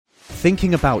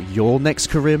Thinking about your next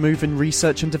career move in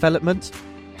research and development?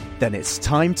 Then it's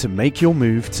time to make your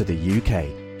move to the UK.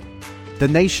 The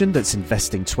nation that's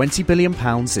investing £20 billion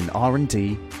in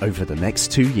R&D over the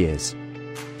next 2 years.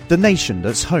 The nation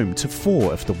that's home to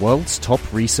 4 of the world's top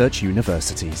research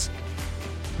universities.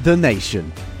 The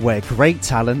nation where great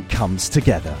talent comes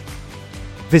together.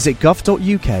 Visit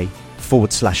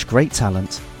gov.uk/great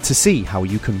talent to see how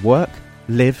you can work,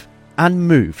 live and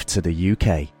move to the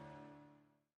UK.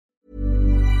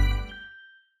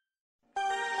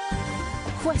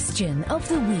 Question of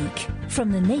the week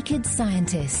from the Naked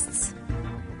Scientists.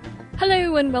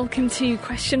 Hello and welcome to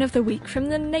Question of the Week from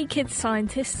the Naked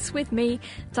Scientists with me,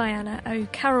 Diana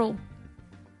O'Carroll.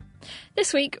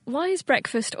 This week, why is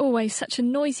breakfast always such a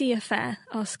noisy affair?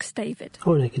 Asks David.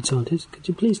 Hi Naked Scientists, could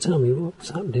you please tell me what's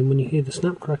happening when you hear the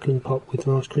snap, crackle and pop with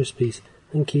Rice Krispies?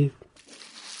 Thank you.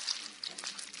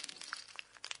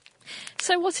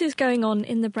 So what is going on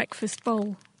in the breakfast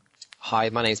bowl? Hi,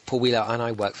 my name's Paul Wheeler and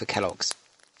I work for Kellogg's.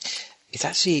 It's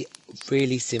actually a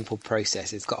really simple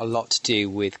process. It's got a lot to do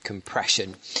with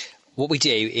compression. What we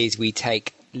do is we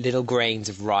take little grains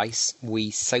of rice, we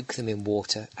soak them in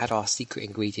water, add our secret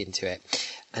ingredient to it,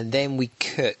 and then we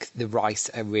cook the rice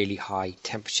at a really high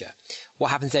temperature.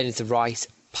 What happens then is the rice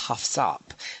puffs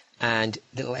up and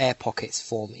little air pockets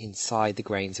form inside the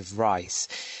grains of rice.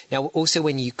 Now, also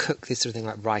when you cook this sort of thing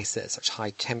like rice at such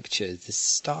high temperatures, the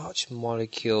starch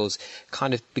molecules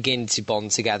kind of begin to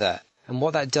bond together. And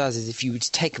what that does is if you would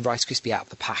take a Rice Krispie out of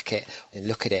the packet and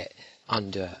look at it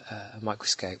under a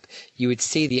microscope, you would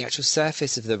see the actual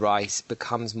surface of the rice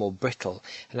becomes more brittle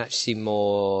and actually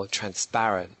more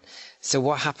transparent. So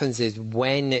what happens is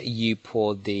when you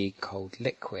pour the cold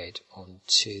liquid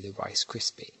onto the Rice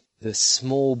Krispie, the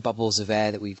small bubbles of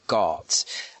air that we've got,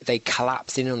 they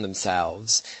collapse in on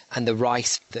themselves, and the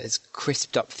rice that is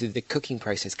crisped up through the cooking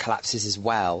process collapses as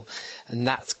well. And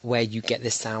that's where you get the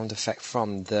sound effect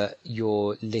from that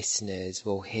your listeners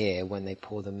will hear when they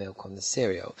pour the milk on the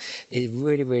cereal. It's a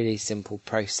really, really simple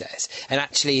process. And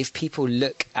actually, if people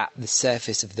look at the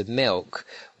surface of the milk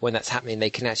when that's happening, they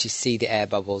can actually see the air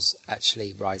bubbles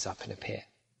actually rise up and appear.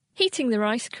 Heating the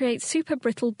rice creates super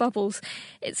brittle bubbles.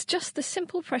 It's just the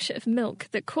simple pressure of milk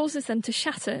that causes them to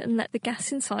shatter and let the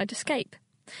gas inside escape.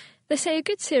 They say a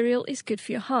good cereal is good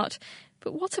for your heart,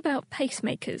 but what about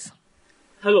pacemakers?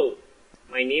 Hello,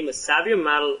 my name is Xavier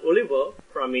Merrill Oliver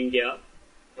from India.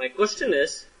 My question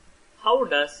is, how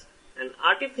does an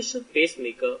artificial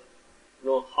pacemaker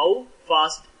know how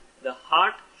fast the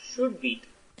heart should beat?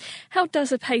 How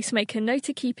does a pacemaker know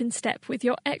to keep in step with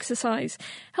your exercise?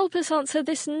 Help us answer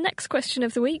this next question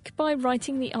of the week by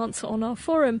writing the answer on our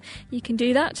forum. You can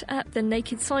do that at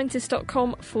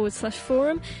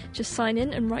thenakedscientist.com/forum. Just sign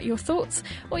in and write your thoughts,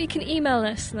 or you can email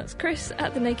us, and that's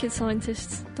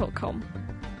chris@thenakedscientists.com.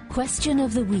 Question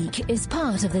of the Week is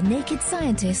part of the Naked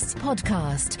Scientists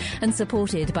podcast and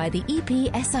supported by the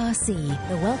EPSRC,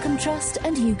 the Wellcome Trust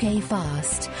and UK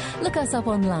Fast. Look us up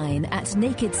online at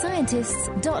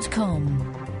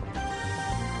nakedscientists.com.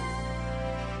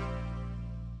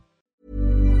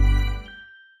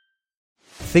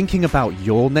 Thinking about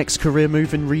your next career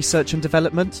move in research and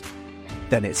development?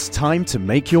 Then it's time to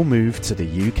make your move to the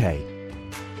UK.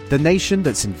 The nation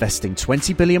that's investing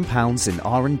 £20 billion in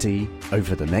R&D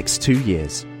over the next 2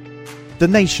 years. The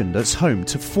nation that's home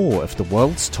to 4 of the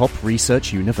world's top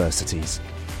research universities.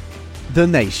 The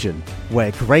nation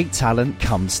where great talent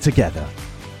comes together.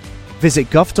 Visit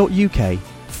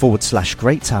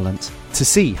gov.uk/great talent to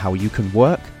see how you can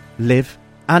work, live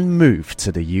and move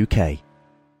to the UK.